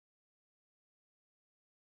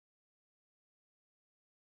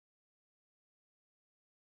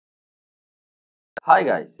Hi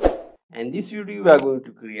guys, in this video we are going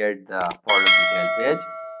to create the product detail page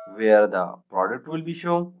where the product will be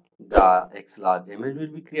shown, the X large image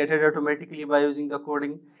will be created automatically by using the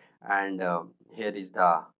coding, and here is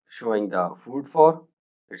the showing the food for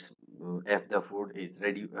it's if the food is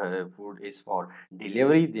ready, food is for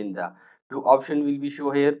delivery, then the two option will be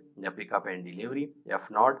shown here, the pickup and delivery.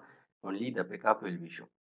 If not, only the pickup will be shown.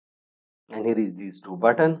 And here is these two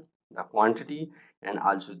button, the quantity and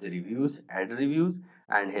also the reviews, add reviews,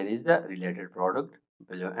 and here is the related product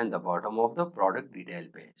below and the bottom of the product detail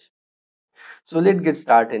page. So let's get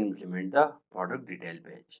started and implement the product detail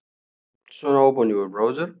page. So now open your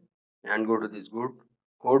browser and go to this good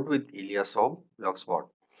code with Ilyasoft blogspot.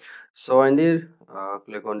 So and here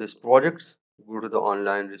click on this projects, go to the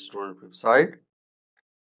online restaurant website.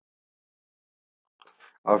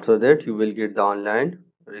 After that, you will get the online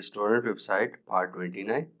restaurant website part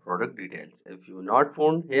 29 product details. If you not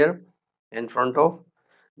found here in front of,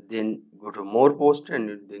 then go to more post and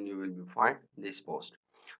then you will be find this post.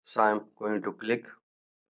 So I'm going to click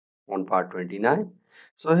on part 29.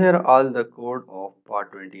 So here all the code of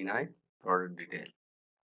part 29 product detail.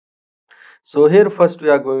 So here first we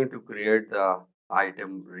are going to create the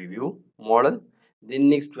item review model. Then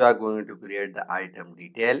next we are going to create the item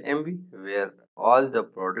detail MV where all the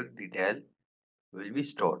product detail will be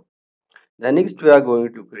stored. The next we are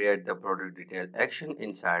going to create the product detail action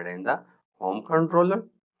inside in the home controller,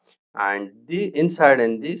 and the inside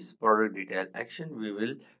in this product detail action we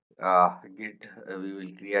will we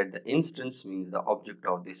will create the instance, means the object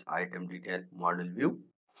of this item detail model view,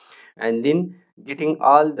 and then getting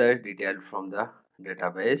all the detail from the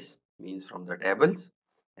database, means from the tables,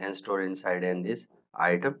 and store inside in this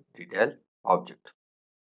item detail object,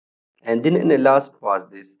 and then in the last pass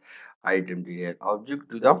this item detail object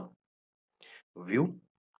to the view,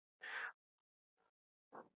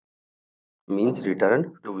 means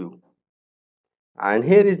return to view. And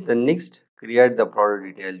here is the next create the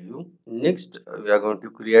product detail view. Next we are going to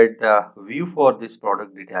create the view for this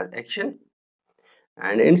product detail action,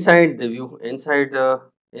 and inside the view, inside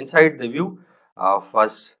the view,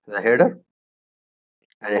 first the header,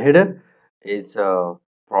 and header is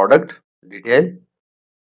product detail,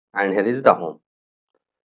 and here is the home,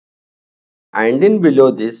 and then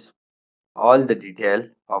below this all the detail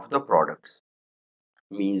of the products,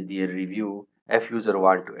 means the review. If user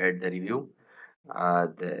want to add the review,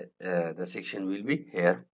 the section will be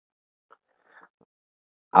here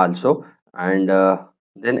also, and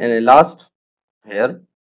then in the last here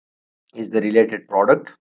is the related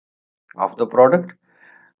product of the product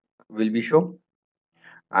will be shown,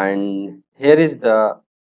 and here is the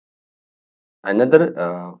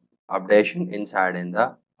another updation inside in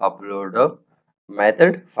the upload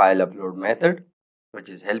method, file upload method, which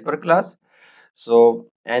is helper class. So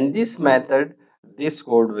and this method, this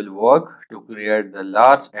code will work to create the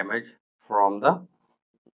large image from the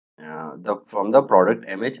product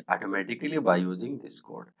image automatically by using this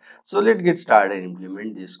code. So let's get started and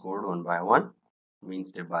implement this code one by one, means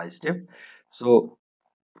step by step. So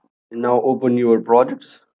now open your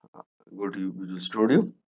projects, go to Visual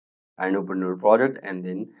Studio and open your project, and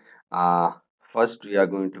then first we are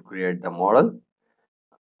going to create the model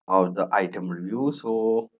of the item review.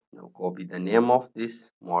 So now copy the name of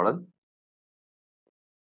this model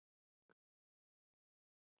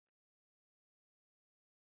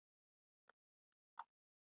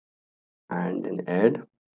and then add,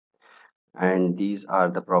 and these are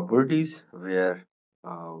the properties where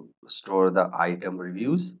store the item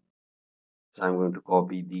reviews. So I'm going to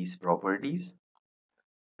copy these properties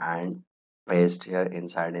and paste here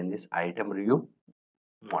inside in this item review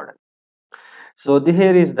model. So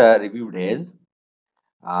here is the review days,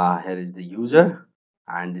 here is the user,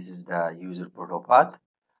 and this is the user proto path,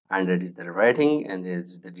 and that is the rating, and this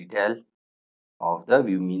is the detail of the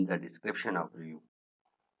view, means the description of view.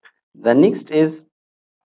 The next is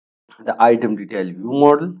the item detail view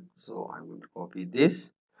model. So I'm going to copy this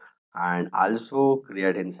and also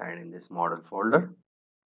create inside in this model folder.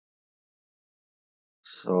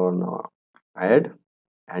 So now add,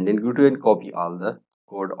 and then go to and copy all the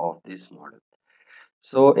code of this model.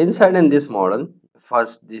 So inside in this model,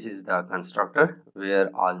 first this is the constructor where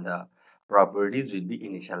all the properties will be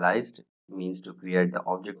initialized, means to create the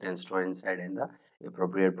object and store inside in the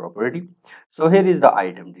appropriate property. So here is the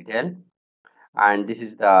item detail, and this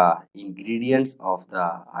is the ingredients of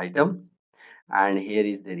the item, and here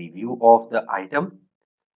is the review of the item,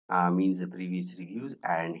 means the previous reviews,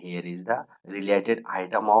 and here is the related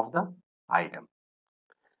item of the item.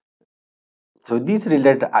 So this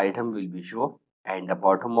related item will be shown at the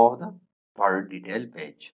bottom of the product detail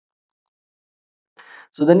page.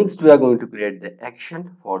 So the next we are going to create the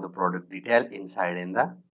action for the product detail inside in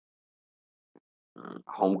the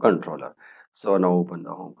home controller. So now open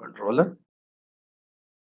the home controller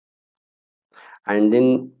and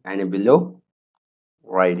then below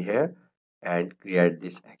right here and create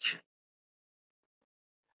this action.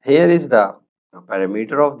 Here is the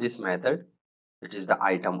parameter of this method, which is the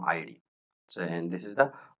item ID. So and this is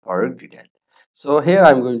the product detail. So here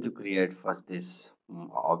I'm going to create first this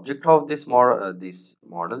object of this model,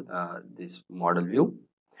 this model view,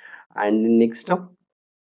 and next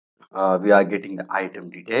we are getting the item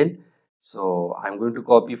detail. So I'm going to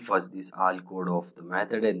copy first this all code of the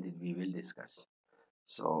method and then we will discuss.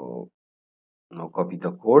 So now copy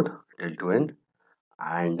the code till to end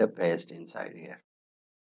and paste inside here.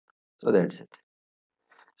 So that's it.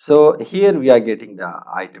 So here we are getting the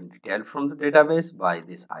item detail from the database by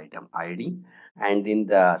this item ID and in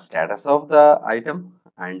the status of the item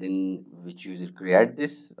and in which user create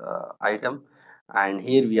this item, and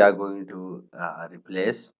here we are going to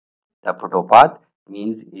replace the photo path,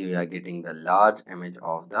 means we are getting the large image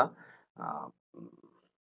uh,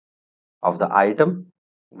 of the item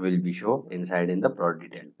will be shown inside in the product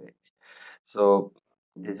detail page. So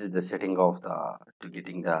this is the setting of the to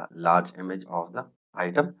getting the large image of the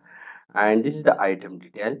item, and this is the item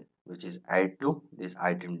detail which is add to this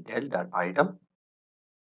item detail dot item.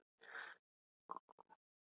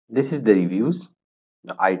 This is the reviews,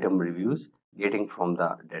 the item reviews getting from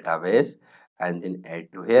the database and then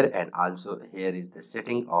add to here, and also here is the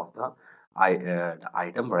setting of the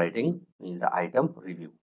item rating, means the item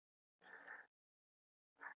review.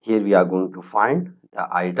 Here we are going to find the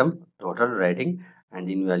item total rating and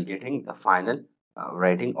then we are getting the final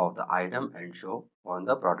rating of the item and show on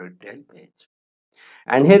the product detail page.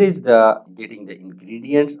 And here is the getting the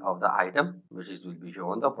ingredients of the item which is will be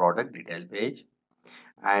shown on the product detail page.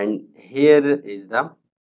 And here is the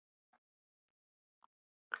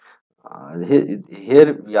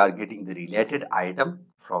here we are getting the related item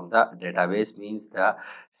from the database, means the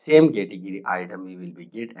same category item we will be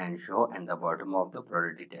get and show at the bottom of the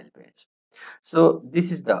product detail page. So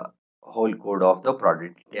this is the whole code of the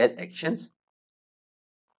product detail actions.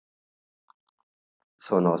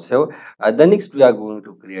 So now the next we are going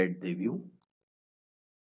to create the view.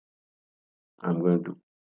 I'm going to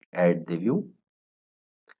add the view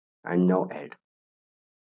and now add.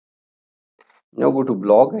 Now go to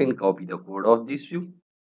blog and copy the code of this view.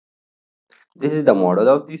 This is the model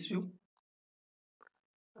of this view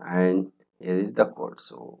and here is the code.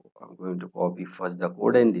 So I'm going to copy first the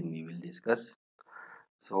code and then we will discuss.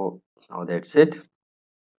 So now that's it,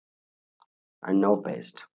 and now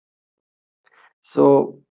paste.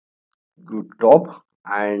 So go top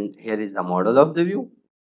and here is the model of the view,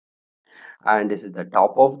 and this is the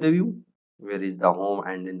top of the view where is the home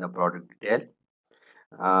and then the product detail,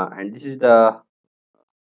 and this is the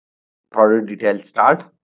product detail start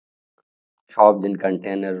shop, then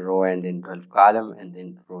container row and then 12 column and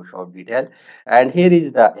then row shop detail, and here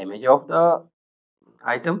is the image of the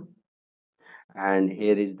item, and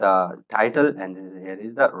here is the title, and here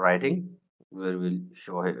is the writing where we'll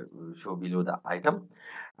show below the item,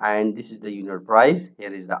 and this is the unit price.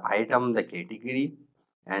 Here is the item, the category,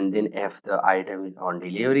 and then if the item is on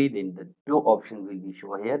delivery then the two options will be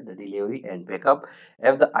shown here, the delivery and pickup.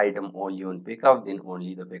 If the item only on pickup then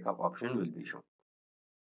only the pickup option will be shown.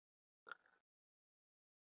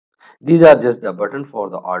 These are just the button for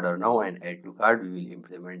the order now and add to cart. We will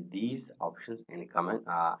implement these options in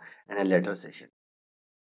a later session.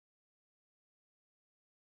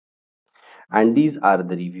 And these are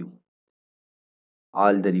the review.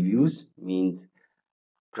 All the reviews means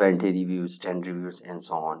 20 reviews, 10 reviews and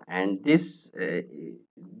so on, and these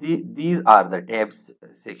are the tabs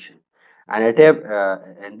section, and a tab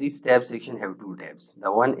and this tab section have two tabs. The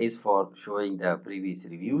one is for showing the previous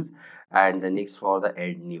reviews and the next for the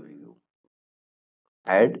add new review.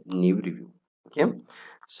 Okay,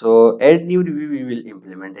 so add new review we will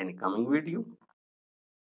implement in a coming video.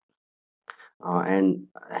 And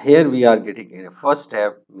here we are getting in a first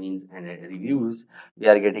tab, means in a reviews we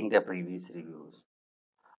are getting the previous reviews.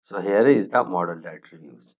 So here is the model that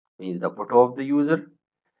reviews, means the photo of the user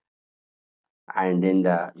and then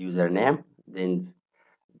the username, then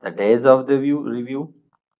the days of the review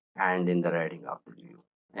and then the rating of the review,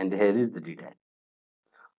 and here is the detail.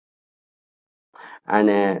 And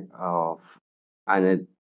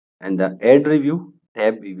and the add review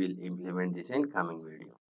tab we will implement this in coming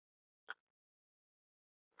video.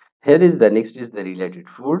 Here is the next is the related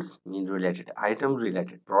foods, mean related item,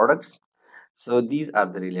 related products. So these are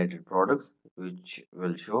the related products which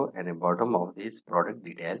will show at the bottom of this product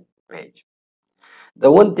detail page.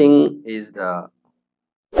 The one thing is the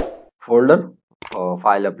folder,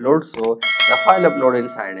 file upload. So the file upload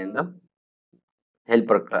inside in the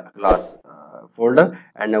helper class folder,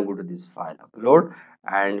 and now go to this file upload,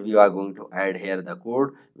 and we are going to add here the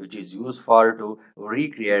code which is used for to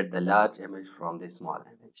recreate the large image from the small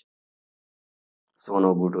image. So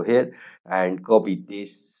now go to here and copy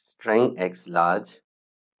this string x large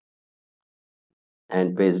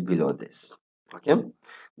and paste below this. Okay,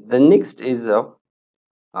 the next is now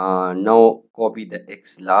copy the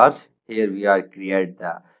x large. Here we are create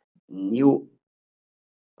the new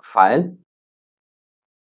file,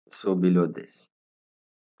 so below this,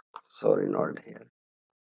 sorry, not here,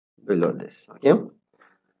 below this. Okay,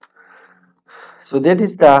 so that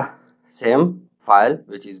is the same file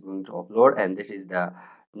which is going to upload, and this is the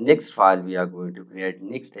next file we are going to create,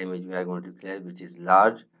 next image we are going to create, which is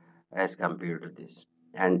large as compared to this,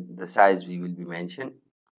 and the size we will be mentioned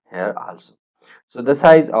here also. So the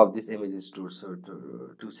size of this image is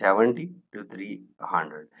 270 to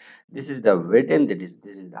 300. This is the width, and this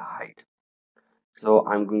is the height. So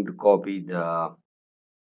I'm going to copy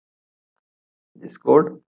this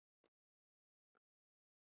code,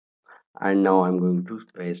 and now I'm going to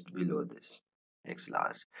paste below this x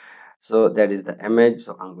large. So that is the image.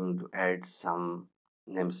 So I'm going to add some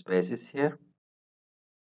namespaces here.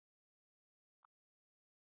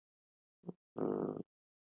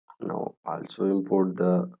 Now also import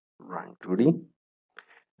the run 2D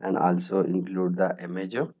and also include the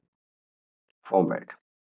image format.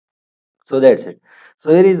 So that's it.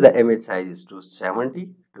 So here is the image size is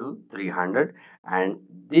 270 to 300, and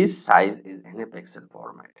this size is in a pixel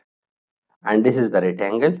format, and this is the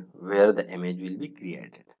rectangle where the image will be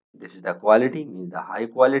created. This is the quality, means the high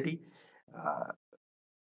quality.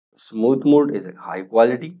 Smooth mode is a high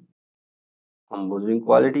quality, composing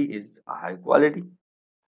quality is a high quality,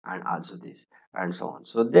 and also this, and so on.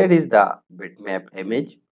 So that is the bitmap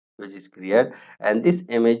image which is created, and this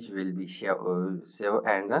image will be saved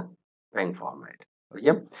and the ping format.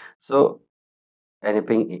 Okay, so any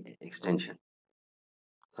ping extension.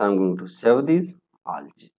 So I'm going to save these all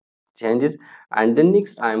changes, and then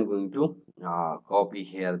next I'm going to copy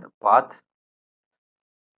here the path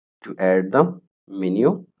to add the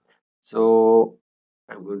menu. So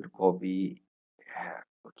I'm going to copy here.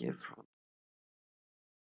 Okay, from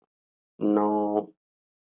now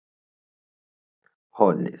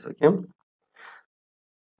hold this. Okay,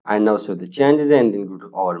 and now show the changes, and then go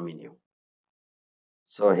to our menu.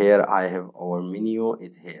 So here I have our menu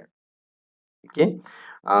is here. Okay,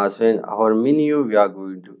 so in our menu we are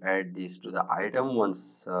going to add this to the item.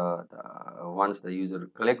 Once the user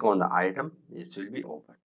click on the item, this will be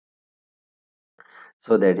open.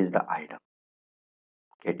 So that is the item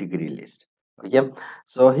category list. Okay,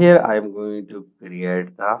 so here I am going to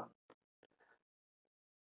create the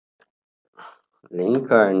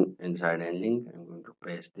link, and inside a link I'm going to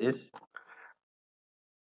paste this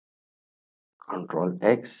Control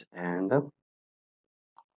X and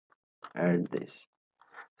add this.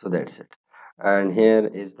 So that's it, and here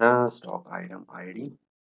is the stock item ID,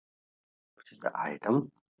 which is the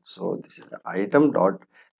item. So this is the item dot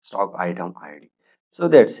stock item ID. So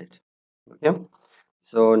that's it. Okay,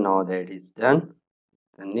 so now that is done,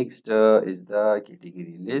 the next is the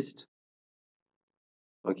category list.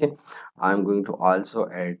 Okay, I'm going to also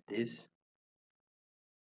add this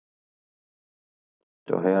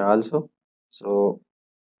to here also. So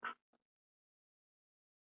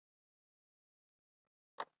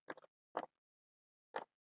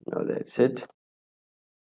now that's it.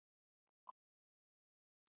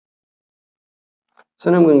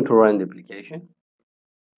 So now I'm going to run the application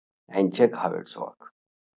and check how it's work.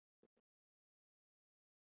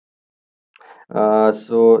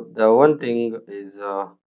 So the one thing is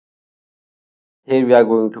here we are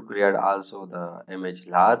going to create also the image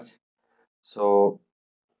large. So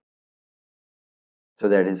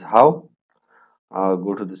that is how.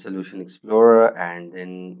 Go to the solution explorer and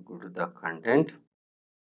then go to the content,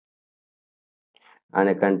 and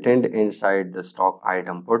a content inside the stock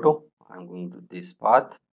item photo. I'm going to this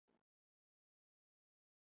path,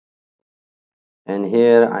 and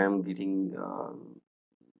here I am getting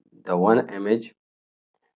the one image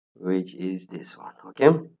which is this one. Okay,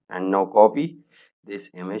 and now copy this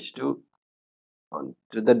image to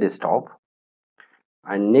the desktop,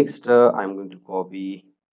 and next I'm going to copy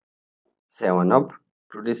 7up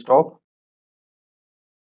to desktop,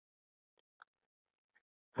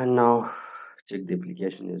 and now check the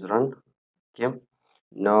application is run. Okay,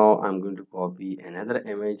 now I'm going to copy another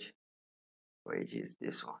image which is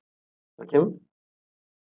this one. Okay,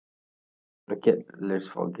 okay, let's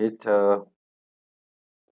forget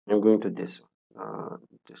I'm going to this one.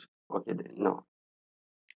 This, okay, no,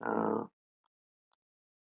 uh,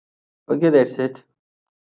 okay, that's it.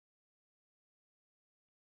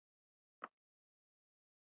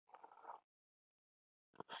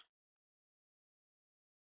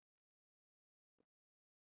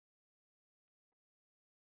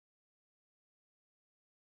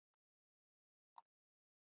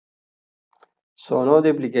 So now the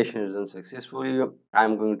application is done successfully.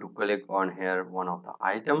 I'm going to click on here one of the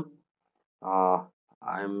item. uh,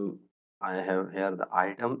 I have here the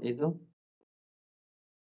item is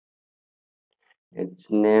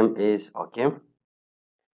its name is okay.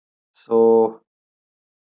 So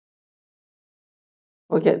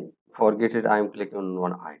okay, forget it, I'm clicking on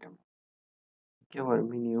one item. Okay, our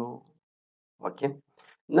menu. Okay,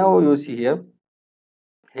 now you see here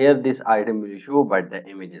this item will show but the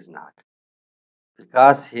image is not,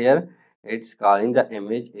 because here it's calling the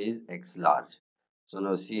image is X large. So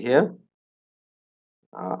now see here,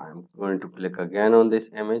 I'm going to click again on this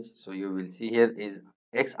image. So you will see here is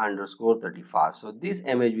X underscore 35. So this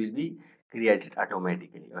image will be created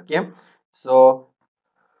automatically. Okay, so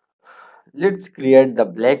let's create the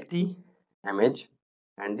black tea image,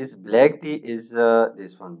 and this black tea is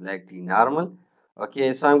this one, black tea normal.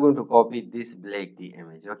 Okay, so I'm going to copy this black tea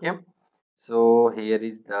image. Okay, so here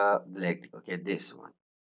is the black tea. Okay, this one.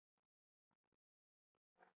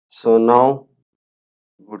 So now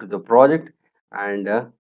go to the project,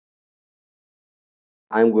 and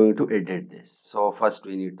I'm going to edit this. So first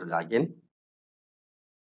we need to log in,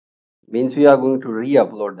 means we are going to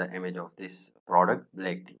re-upload the image of this product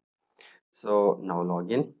black tea. So now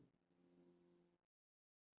log in,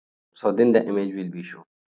 so then the image will be shown.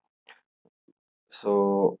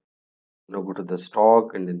 So now go to the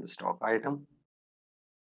stock and then the stock item,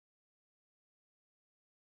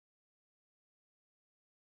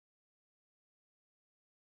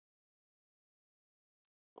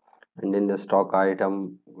 and then the stock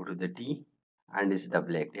item, go to the tea, and this is the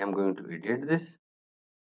black tea. I'm going to edit this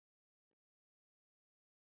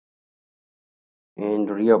and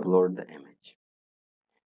re-upload the image.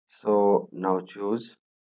 So now choose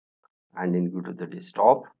and then go to the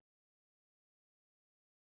desktop.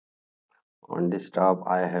 On desktop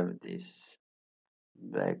I have this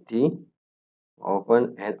black tea,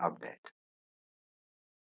 open and update.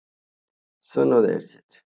 So now that's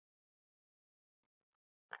it.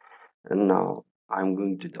 And now I'm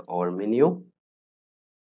going to the our menu,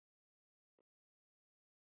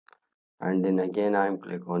 and then again I'm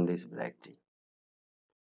click on this black tea.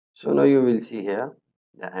 So now you will see here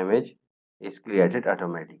the image is created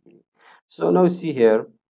automatically. So now see here,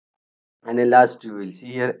 and then last you will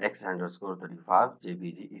see here X underscore 35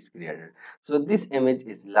 jpg is created. So this image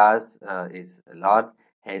is large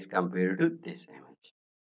as compared to this image.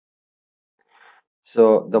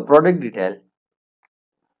 So the product detail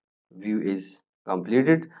view is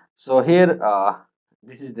completed. So here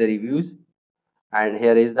this is the reviews, and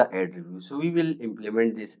here is the ad review. So we will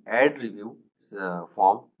implement this ad review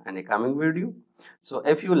form in a coming video. So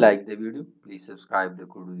if you like the video, please subscribe the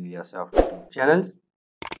Ilyasoft YouTube channels,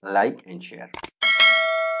 like and share.